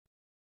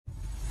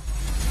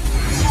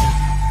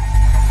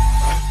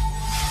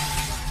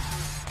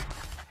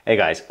Hey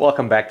guys,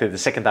 welcome back to the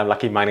Second Time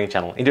Lucky Mining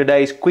channel. In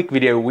today's quick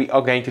video, we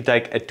are going to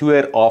take a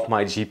tour of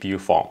my GPU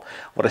farm.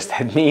 What does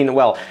that mean?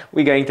 Well,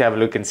 we're going to have a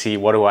look and see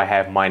what do I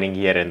have mining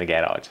here in the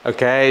garage.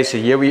 Okay, so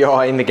here we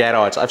are in the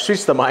garage. I've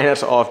switched the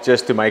miners off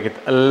just to make it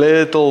a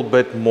little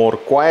bit more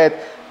quiet,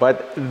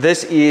 but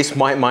this is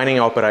my mining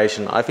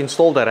operation. I've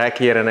installed a rack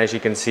here, and as you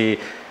can see,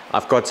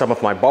 I've got some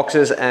of my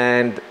boxes,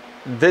 and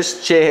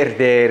this chair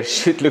there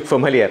should look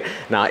familiar.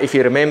 Now, if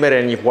you remember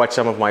and you've watched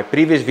some of my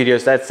previous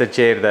videos, that's the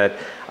chair that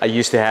I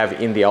used to have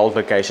in the old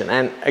location.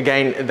 And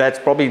again, that's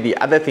probably the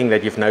other thing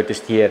that you've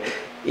noticed here.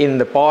 In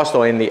the past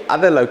or in the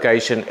other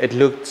location, it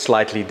looked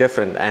slightly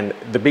different. And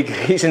the big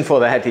reason for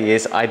that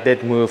is I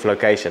did move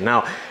location.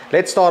 Now,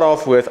 let's start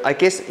off with, I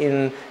guess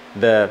in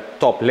the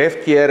top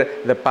left here,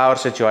 the power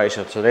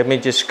situation. So let me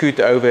just scoot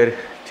over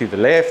to the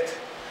left.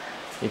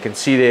 You can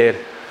see there,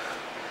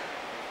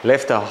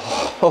 left a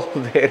hole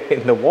there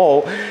in the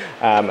wall.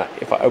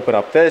 If I open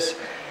up this,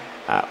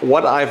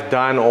 what I've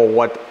done, or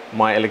what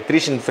my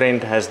electrician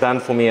friend has done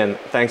for me, and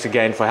thanks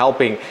again for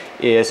helping,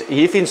 is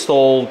he's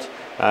installed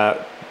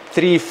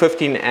 3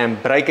 15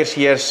 amp breakers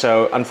here.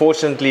 So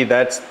unfortunately,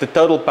 that's the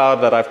total power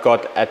that I've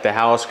got at the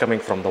house coming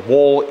from the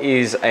wall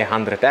is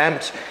 100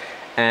 amps,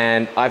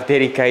 and I've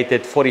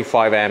dedicated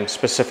 45 amps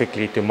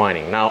specifically to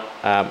mining. Now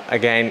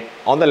again,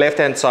 on the left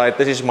hand side,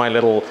 this is my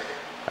little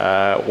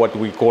what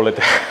we call it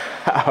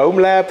home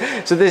lab.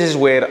 So this is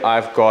where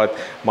I've got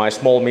my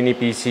small mini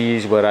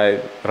PCs where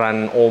I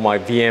run all my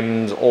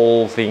VMs,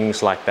 all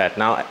things like that.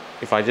 Now,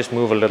 if I just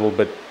move a little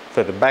bit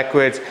further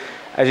backwards,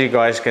 as you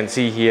guys can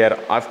see here,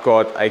 I've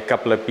got a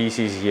couple of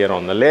PCs here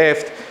on the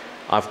left.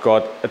 I've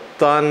got a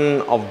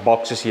ton of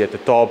boxes here at the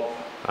top,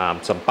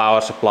 some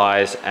power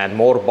supplies and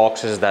more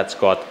boxes that's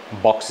got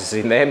boxes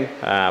in them.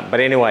 But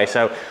anyway,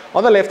 so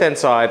on the left hand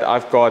side,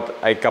 I've got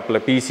a couple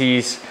of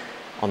PCs.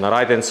 On the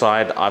right hand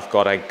side, I've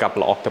got a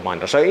couple of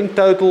octaminers. So in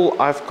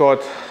total, I've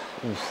got,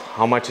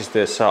 how much is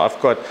this? So I've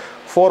got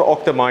 4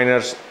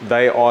 octaminers.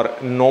 They are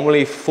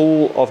normally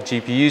full of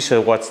GPUs.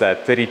 So what's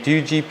that?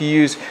 32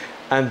 GPUs.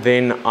 And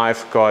then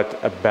I've got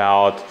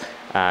about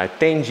 10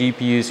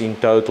 GPUs in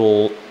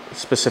total,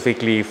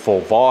 specifically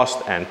for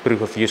VAST and proof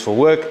of useful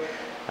work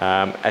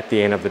at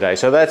the end of the day.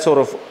 So that's sort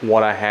of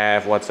what I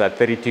have. What's that?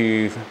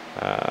 32,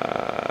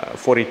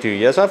 42.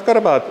 Yes, I've got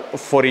about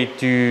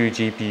 42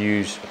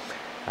 GPUs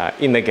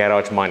in the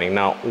garage mining.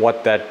 Now,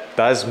 what that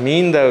does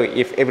mean though,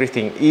 if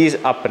everything is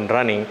up and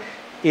running,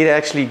 it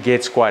actually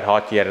gets quite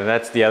hot here. And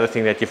that's the other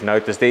thing that you've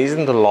noticed. There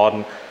isn't a lot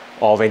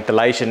of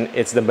ventilation.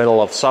 It's the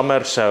middle of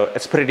summer, so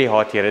it's pretty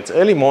hot here. It's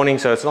early morning,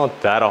 so it's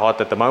not that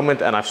hot at the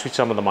moment, and I've switched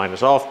some of the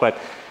miners off, but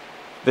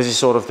this is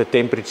sort of the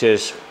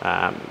temperatures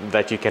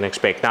that you can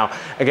expect. Now,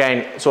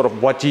 again, sort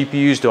of what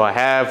GPUs do I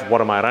have?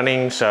 What am I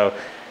running? So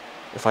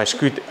if I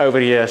scoot over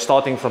here,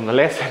 starting from the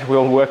left,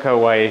 we'll work our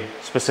way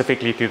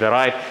specifically to the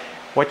right.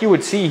 What you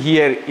would see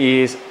here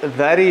is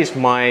that is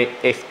my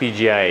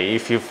FPGA.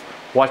 If you've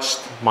watched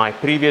my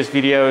previous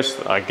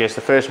videos, I guess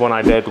the first one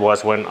I did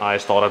was when I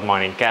started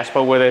mining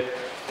Casper with it.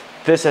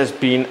 This has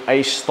been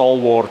a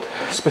stalwart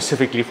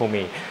specifically for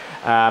me.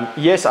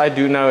 Yes, I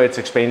do know it's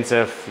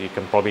expensive. You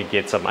can probably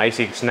get some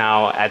ASICs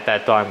now. At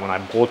that time when I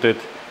bought it,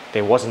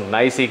 there wasn't an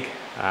ASIC.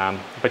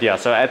 But yeah,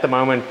 so at the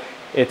moment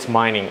it's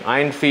mining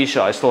Ironfish.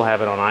 I still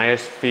have it on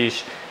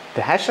Ironfish.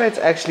 The hash rate's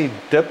actually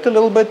dipped a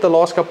little bit the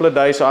last couple of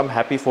days, so I'm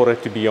happy for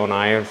it to be on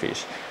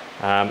Ironfish.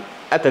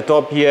 At the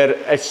top here,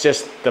 it's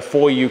just the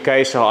 4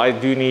 UK, so I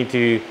do need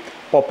to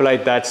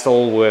populate that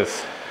still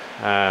with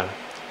a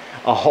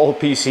whole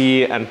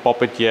PC and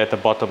pop it here at the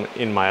bottom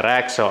in my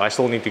rack, so I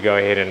still need to go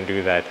ahead and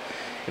do that.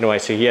 Anyway,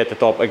 so here at the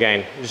top,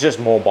 again, it's just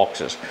more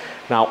boxes.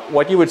 Now,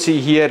 what you would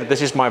see here,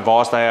 this is my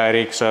VAST AI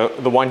rig, so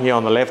the one here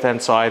on the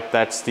left-hand side,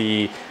 that's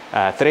the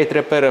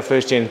Threadripper, a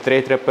first-gen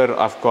Threadripper.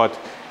 I've got,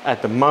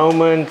 at the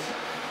moment,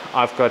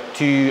 I've got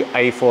 2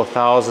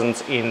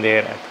 A4000s in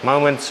there at the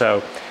moment,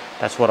 so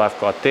that's what I've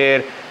got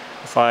there.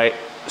 If I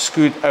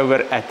scoot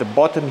over at the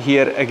bottom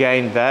here,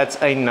 again, that's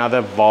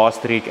another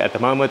VAST rig at the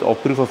moment, or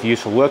proof of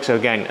useful work. So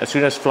again, as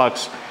soon as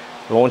Flux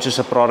launches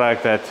a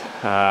product that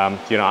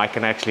you know, I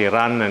can actually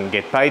run and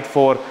get paid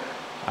for,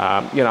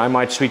 you know, I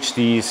might switch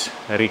these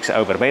rigs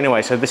over. But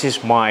anyway, so this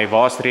is my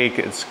VAST rig.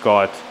 It's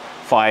got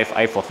 5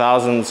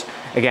 A4000s.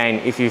 Again,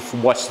 if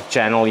you've watched the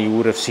channel, you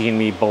would have seen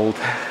me build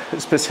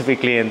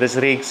specifically in this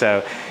rig,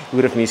 so you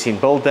would have seen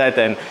build that.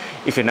 And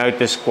if you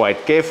notice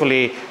quite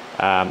carefully,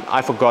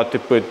 I forgot to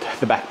put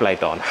the back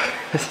plate on.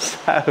 So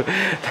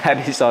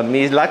that is on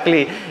me.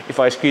 Luckily, if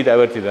I scoot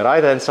over to the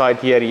right hand side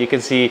here, you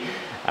can see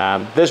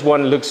this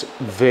one looks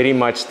very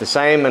much the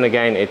same, and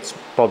again, it's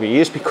probably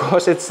is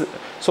because it's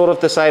sort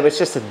of the same. It's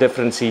just a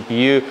different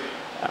CPU.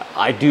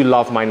 I do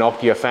love my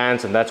Noctua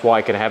fans, and that's why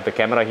I can have the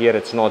camera here.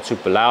 It's not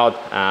super loud,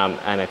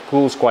 and it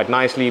cools quite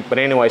nicely. But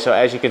anyway, so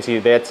as you can see,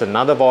 that's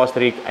another VAST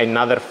rig,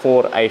 another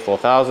 4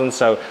 A4000.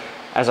 So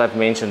as I've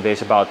mentioned,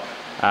 there's about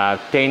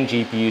 10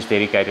 GPUs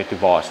dedicated to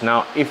VAST.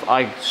 Now, if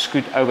I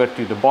scoot over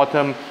to the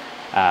bottom,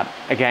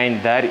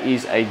 Again, that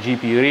is a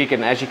GPU rig,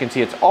 and as you can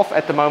see, it's off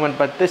at the moment,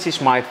 but this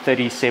is my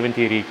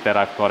 3070 rig that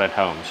I've got at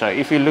home. So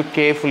if you look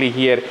carefully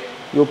here,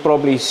 you'll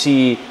probably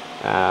see,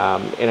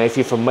 if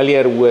you're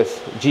familiar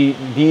with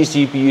these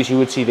GPUs, you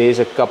would see there's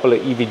a couple of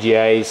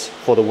FPGAs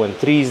for the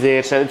Win3s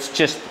there. So it's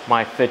just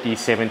my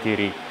 3070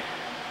 rig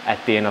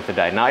at the end of the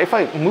day. Now, if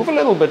I move a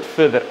little bit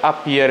further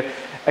up here,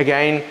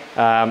 again,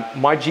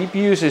 my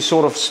GPUs is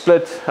sort of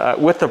split.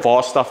 With the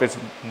VAR stuff, it's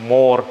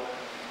more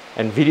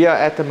Nvidia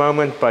at the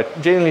moment,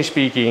 but generally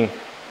speaking,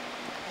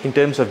 in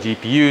terms of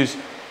GPUs,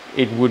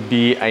 it would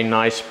be a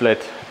nice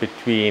split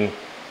between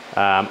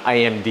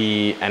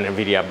AMD and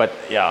Nvidia. But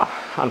yeah,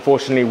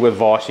 unfortunately with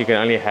VAS you can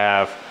only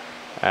have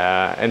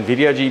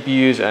Nvidia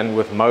GPUs, and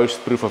with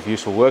most proof of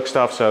useful work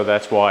stuff, so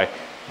that's why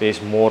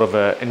there's more of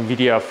a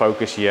Nvidia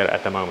focus here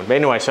at the moment. But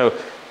anyway, so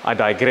I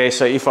digress.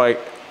 So if I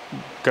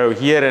go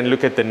here and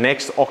look at the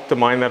next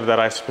Octominer that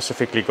I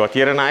specifically got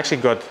here, and I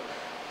actually got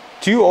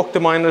two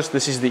Octominers.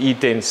 This is the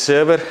E10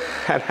 server,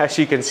 and as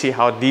you can see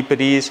how deep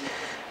it is,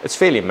 it's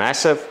fairly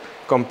massive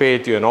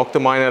compared to an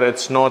Octominer.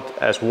 It's not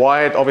as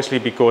wide, obviously,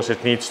 because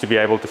it needs to be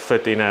able to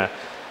fit in a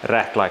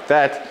rack like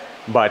that,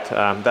 but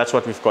that's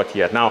what we've got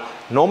here. Now,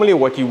 normally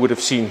what you would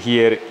have seen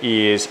here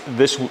is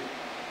this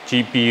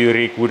GPU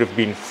rig would have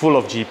been full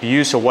of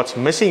GPUs, so what's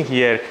missing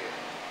here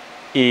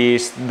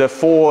is the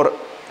four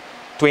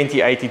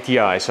 2080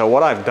 Ti. So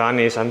what I've done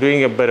is I'm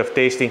doing a bit of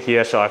testing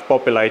here, so I've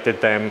populated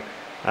them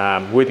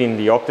within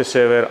the Octa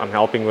server. I'm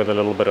helping with a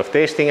little bit of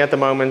testing at the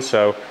moment.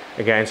 So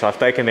again, so I've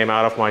taken them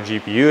out of my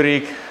GPU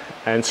rig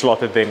and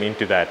slotted them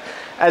into that.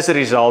 As a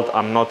result,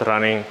 I'm not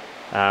running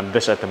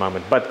this at the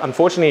moment. But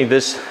unfortunately,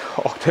 this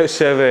Octa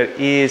server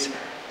is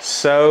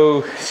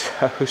so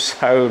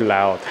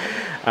loud.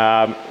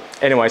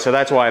 Anyway, so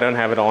that's why I don't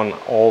have it on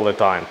all the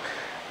time.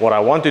 What I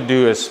want to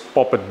do is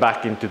pop it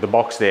back into the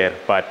box there,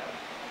 but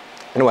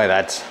anyway,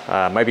 that's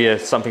maybe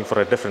something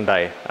for a different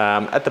day.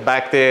 At the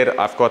back there,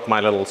 I've got my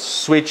little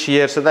switch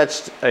here. So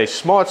that's a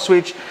smart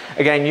switch.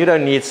 Again, you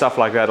don't need stuff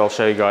like that. I'll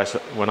show you guys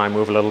when I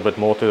move a little bit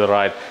more to the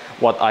right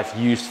what I've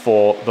used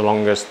for the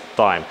longest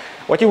time.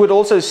 What you would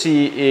also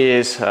see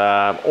is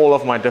all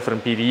of my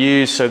different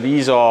PDUs. So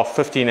these are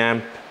 15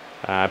 amp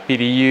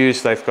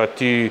PDUs. They've got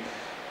two,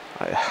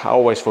 I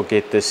always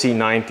forget, the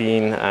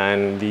C19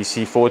 and the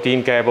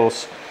C14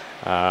 cables.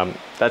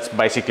 That's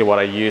basically what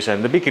I use,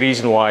 and the big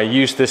reason why I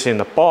used this in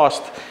the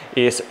past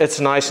is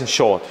it's nice and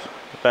short.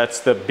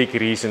 That's the big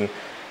reason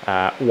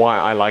why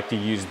I like to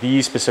use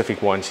these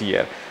specific ones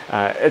here.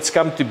 It's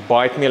come to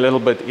bite me a little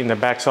bit in the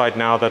backside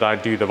now that I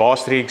do the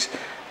VAST rigs.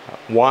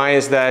 Why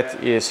is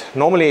that? Is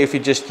normally if you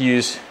just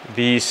use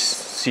these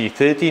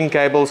C13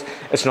 cables,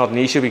 it's not an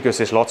issue because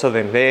there's lots of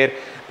them there,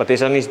 but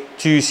there's only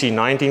two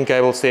C19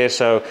 cables there.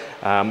 So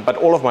but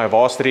all of my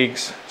VAST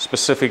rigs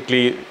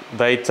specifically,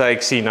 they take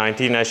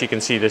C19. As you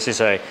can see, this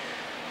is a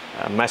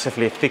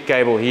massively thick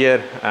cable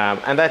here,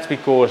 and that's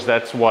because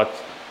that's what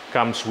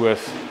comes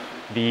with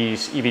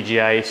these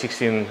FPGA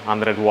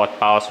 1600 watt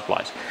power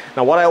supplies.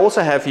 Now what I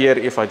also have here,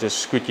 if I just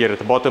scoot here at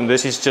the bottom,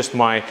 this is just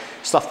my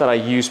stuff that I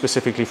use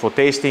specifically for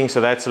testing. So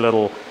that's a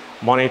little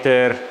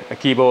monitor, a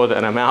keyboard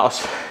and a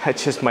mouse. It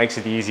just makes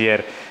it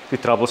easier to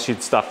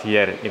troubleshoot stuff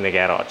here in the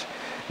garage.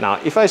 Now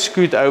if I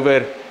scoot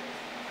over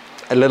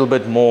a little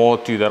bit more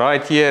to the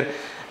right here,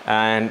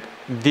 and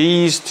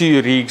these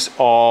two rigs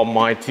are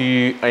my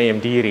two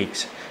AMD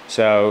rigs.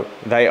 So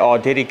they are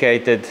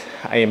dedicated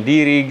AMD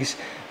rigs.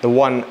 The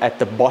one at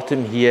the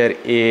bottom here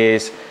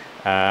is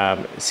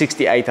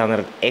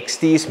 6800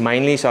 XTs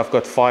mainly. So I've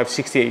got 5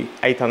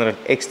 6800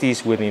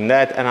 XTs within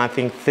that, and I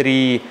think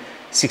 3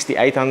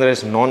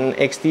 6800s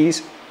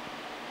non-XTs.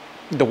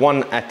 The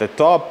one at the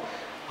top,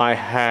 I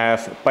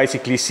have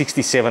basically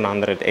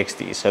 6700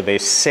 XTs. So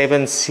there's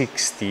 7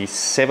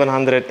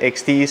 6700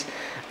 XTs,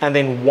 and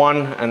then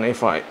one, and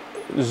if I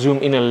zoom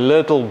in a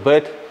little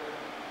bit,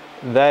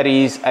 that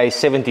is a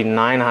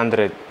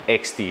 7900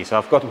 XT. So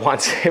I've got one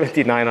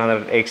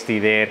 7900 XT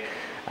there.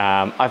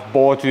 I've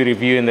bought to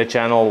review in the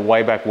channel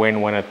way back when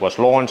it was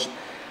launched,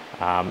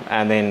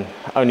 and then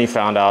only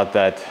found out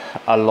that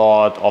a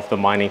lot of the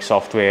mining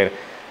software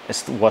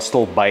was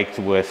still baked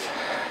with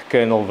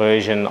kernel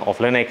version of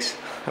Linux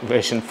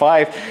version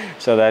 5,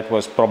 so that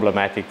was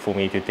problematic for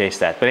me to test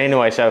that. But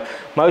anyway, so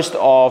most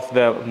of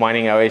the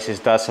mining OSs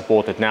does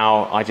support it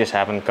now. I just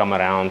haven't come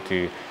around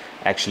to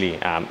actually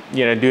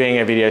doing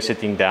a video,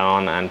 sitting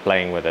down and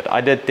playing with it.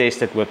 I did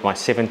test it with my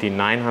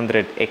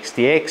 7900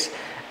 XTX,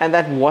 and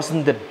that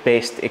wasn't the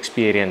best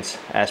experience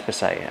as per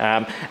se.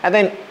 And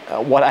then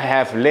what I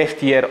have left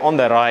here on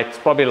the right,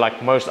 probably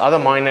like most other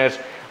miners,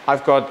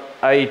 I've got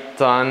a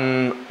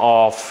ton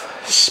of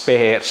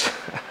spares,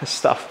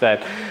 stuff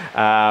that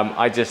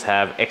I just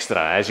have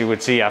extra. As you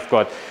would see, I've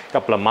got a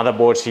couple of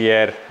motherboards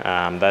here.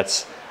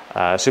 That's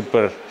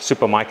super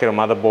micro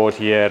motherboard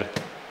here.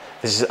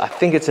 This is, I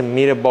think it's a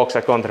meter box,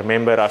 I can't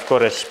remember. I've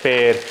got a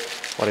spare,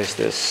 what is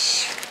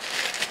this?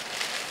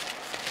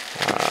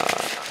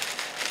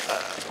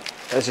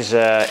 This is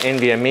a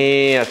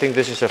NVMe, I think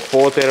this is a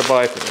 4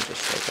 terabyte. Let me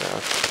just take it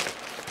out.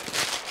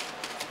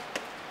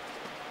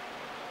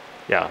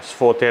 yeah, it's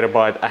 4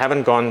 terabyte. I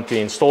haven't gone to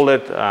install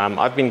it.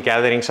 I've been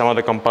gathering some of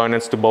the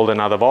components to build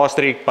another vast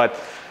rig, but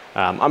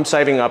I'm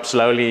saving up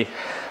slowly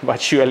but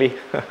surely.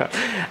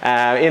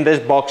 In this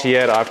box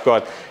here, I've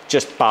got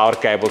just power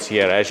cables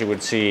here. As you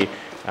would see,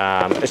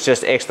 it's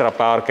just extra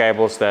power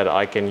cables that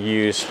I can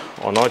use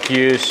or not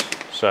use.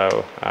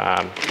 So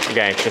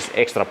again, just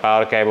extra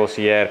power cables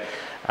here.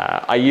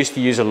 I used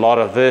to use a lot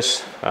of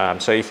this.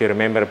 So if you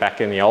remember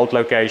back in the old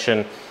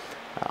location,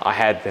 I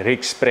had the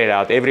rigs spread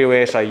out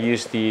everywhere, so I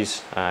used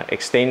these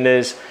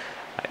extenders.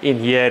 In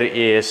here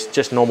is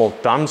just normal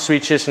dumb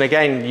switches, and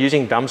again,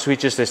 using dumb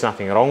switches, there's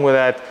nothing wrong with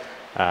that.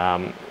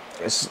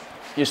 It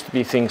used to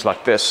be things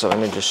like this, so let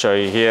me just show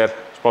you here.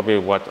 It's probably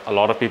what a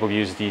lot of people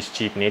use, these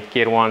cheap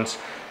Netgear ones.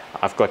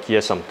 I've got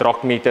here some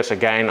troc meters.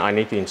 Again, I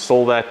need to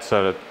install that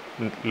so that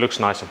it looks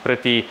nice and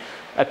pretty.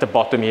 At the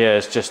bottom here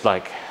is just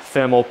like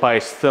thermal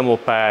paste, thermal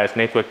pads,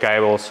 network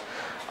cables.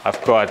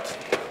 I've got,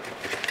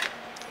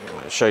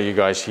 I'll show you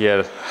guys here,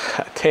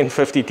 a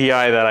 1050 Ti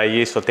that I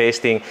use for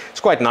testing. It's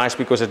quite nice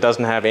because it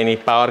doesn't have any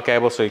power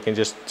cable, so you can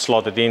just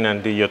slot it in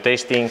and do your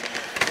testing.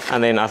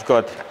 And then I've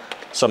got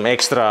some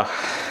extra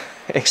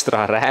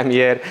RAM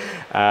here.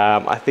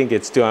 I think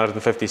it's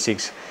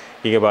 256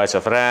 gigabytes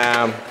of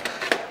RAM.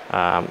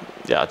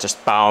 Yeah,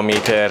 just power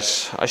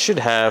meters. I should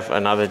have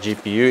another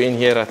GPU in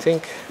here, I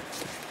think.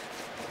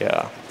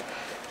 Yeah,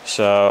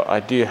 so I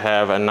do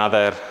have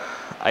another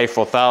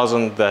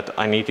A4000 that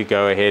I need to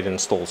go ahead and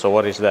install. So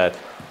what is that?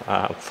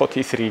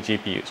 43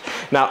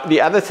 GPUs. Now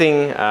the other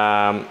thing,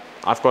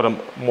 I've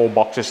got more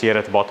boxes here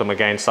at the bottom,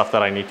 again, stuff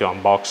that I need to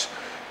unbox.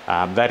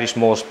 That is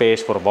more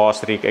space for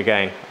vast rig.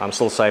 Again, I'm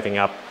still saving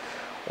up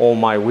all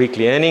my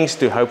weekly earnings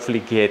to hopefully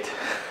get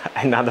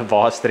another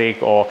vast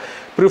rig or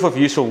proof of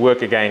useful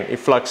work. Again,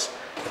 if Flux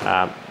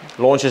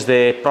launches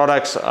their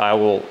products, I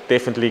will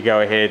definitely go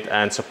ahead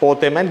and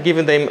support them and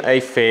give them a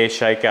fair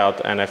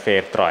shakeout and a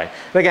fair try.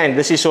 And again,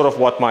 this is sort of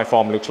what my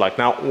farm looks like.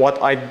 Now,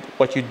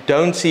 what you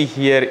don't see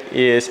here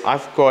is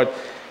I've got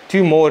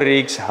 2 more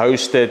rigs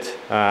hosted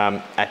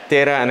at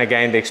Terra, and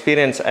again, the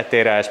experience at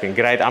Terra has been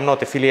great. I'm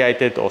not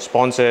affiliated or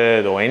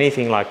sponsored or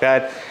anything like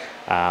that.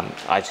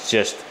 I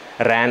just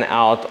ran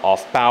out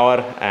of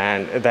power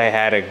and they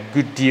had a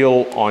good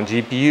deal on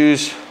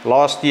GPUs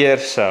last year,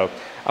 so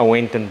I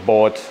went and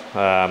bought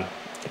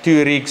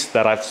 2 rigs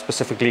that I've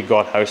specifically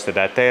got hosted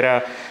at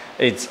Terra.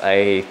 It's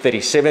a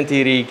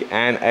 3070 rig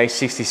and a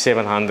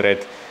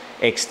 6700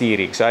 XT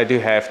rig. So I do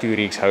have 2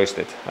 rigs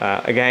hosted.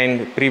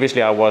 Again,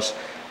 previously I was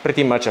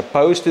pretty much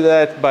opposed to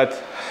that, but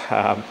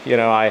you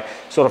know, I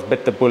sort of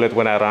bit the bullet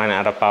when I ran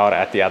out of power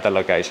at the other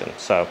location.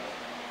 So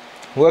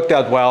worked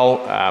out well.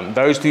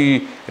 Those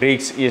 2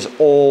 rigs is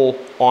all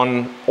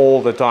on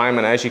all the time,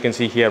 and as you can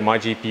see here, my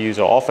GPUs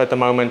are off at the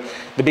moment.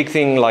 The big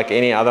thing, like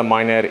any other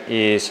miner,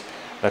 is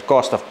the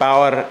cost of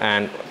power,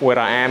 and where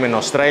I am in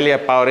Australia,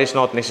 power is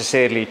not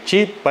necessarily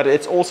cheap, but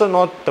it's also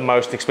not the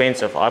most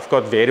expensive. I've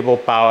got variable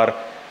power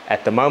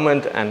at the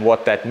moment, and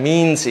what that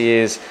means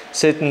is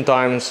certain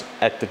times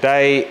at the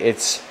day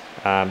it's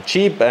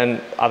cheap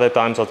and other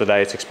times of the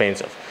day it's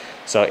expensive.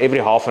 So every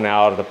half an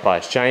hour the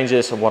price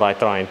changes, and what I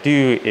try and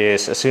do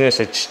is as soon as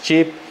it's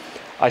cheap,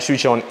 I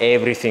switch on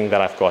everything that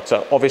I've got.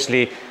 So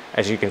obviously,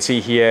 as you can see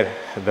here,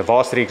 the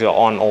vast rigs are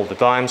on all the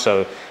time,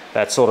 so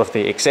that's sort of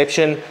the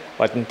exception.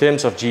 But in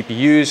terms of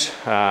GPUs,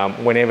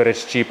 whenever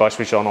it's cheap, I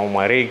switch on all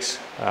my rigs.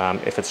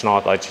 If it's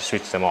not, I just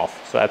switch them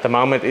off. So at the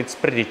moment, it's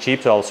pretty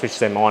cheap, so I'll switch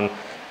them on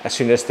as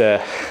soon as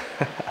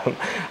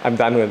I'm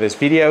done with this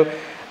video.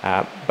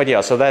 But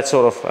yeah, so that's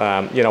sort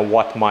of you know,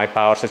 what my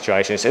power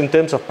situation is. In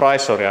terms of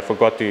price, sorry, I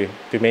forgot to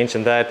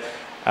mention that.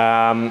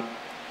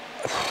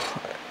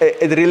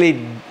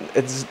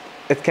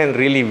 It can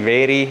really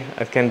vary.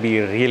 It can be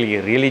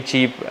really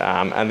cheap,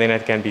 and then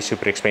it can be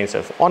super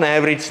expensive. On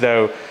average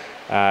though,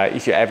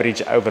 if you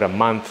average over a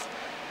month,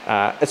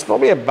 it's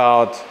probably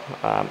about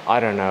I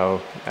don't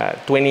know,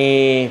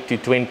 20 to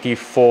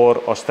 24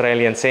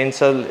 Australian cents.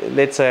 So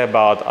let's say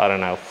about, I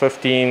don't know,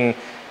 15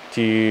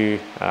 to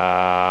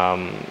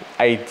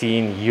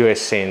 18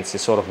 US cents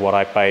is sort of what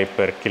I pay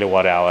per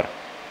kilowatt hour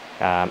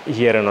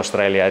here in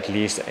Australia, at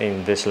least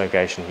in this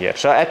location here.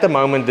 So at the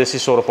moment, this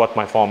is sort of what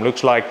my farm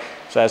looks like.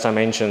 So as I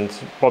mentioned,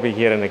 probably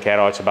here in the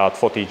garage about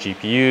 40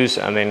 GPUs,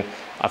 and then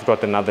I've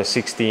got another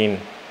 16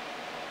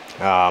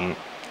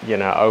 you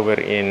know, over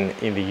in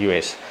the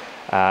US.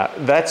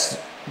 That's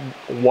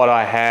what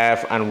I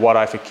have and what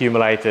I've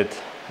accumulated,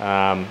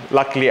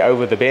 luckily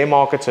over the bear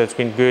market, so it's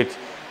been good.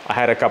 I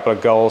had a couple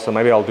of goals, so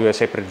maybe I'll do a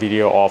separate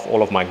video of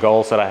all of my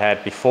goals that I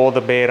had before the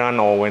bear run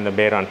or when the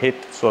bear run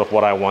hit, sort of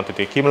what I wanted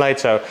to accumulate.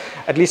 So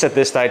at least at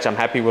this stage, I'm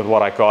happy with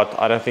what I got.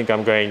 I don't think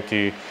I'm going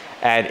to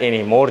add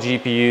any more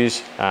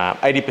GPUs.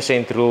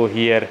 80% rule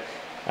here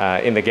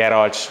in the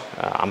garage.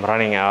 I'm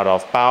running out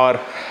of power,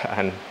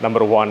 and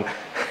number one,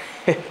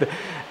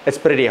 it's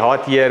pretty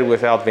hot here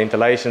without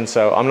ventilation,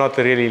 so I'm not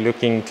really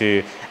looking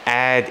to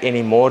add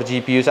any more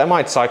GPUs. I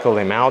might cycle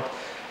them out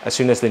as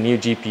soon as the new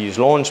GPUs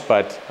launch,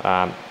 but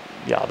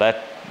yeah,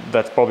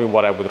 that's probably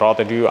what I would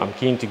rather do. I'm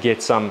keen to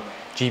get some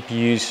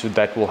GPUs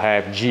that will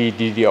have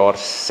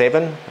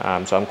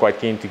GDDR7, so I'm quite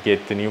keen to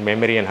get the new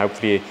memory, and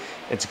hopefully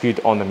it's good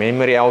on the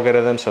memory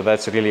algorithm. So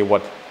that's really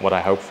what I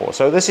hope for.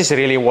 So this is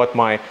really what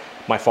my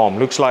farm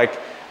looks like.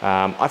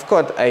 I've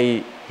got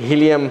a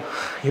Helium.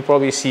 You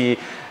probably see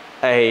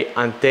a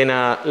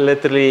antenna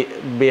literally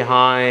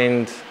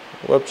behind,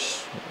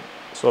 whoops,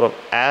 sort of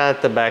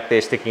at the back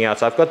there sticking out.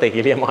 So I've got the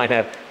Helium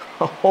miner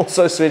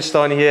also switched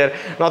on here.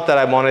 Not that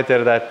I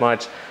monitor that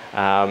much.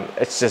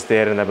 It's just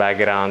there in the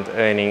background,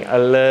 earning a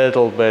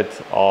little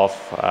bit of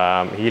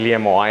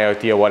Helium or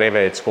IoT or whatever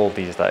it's called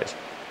these days.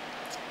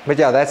 But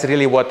yeah, that's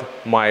really what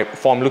my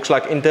farm looks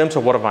like. In terms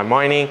of what am I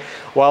mining,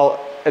 well,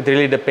 it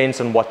really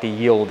depends on what the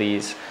yield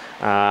is.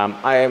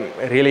 I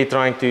am really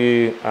trying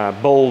to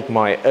build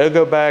my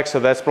ergo bag, so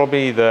that's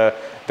probably the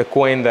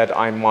coin that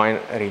I mine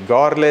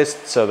regardless.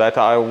 So that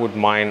I would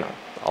mine,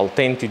 I'll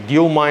tend to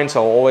dual mine,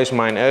 so I'll always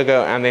mine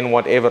ergo, and then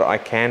whatever I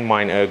can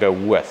mine ergo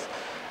with.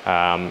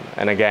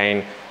 And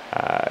again,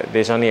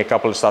 there's only a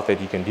couple of stuff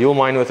that you can dual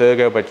mine with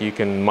ergo, but you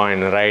can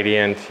mine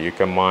radiant, you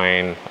can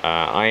mine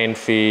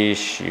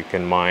ironfish, you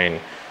can mine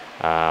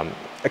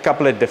a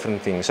couple of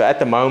different things. So at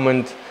the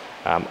moment,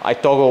 I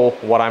toggle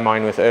what I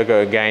mine with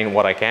ergo, again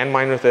what I can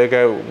mine with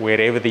ergo,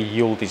 wherever the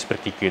yield is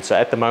pretty good. So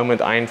at the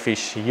moment,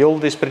 ironfish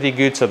yield is pretty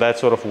good, so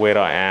that's sort of where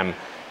I am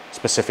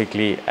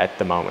specifically at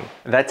the moment.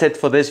 That's it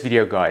for this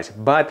video, guys,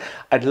 but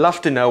I'd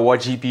love to know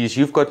what GPUs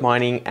you've got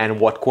mining and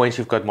what coins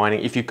you've got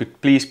mining. If you could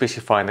please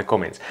specify in the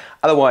comments.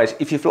 Otherwise,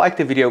 if you've liked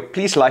the video,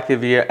 please like the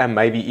video and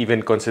maybe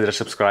even consider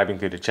subscribing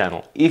to the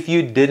channel. If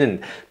you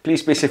didn't,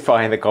 please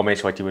specify in the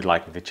comments what you would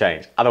like me to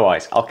change.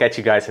 Otherwise, I'll catch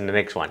you guys in the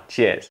next one.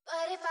 Cheers.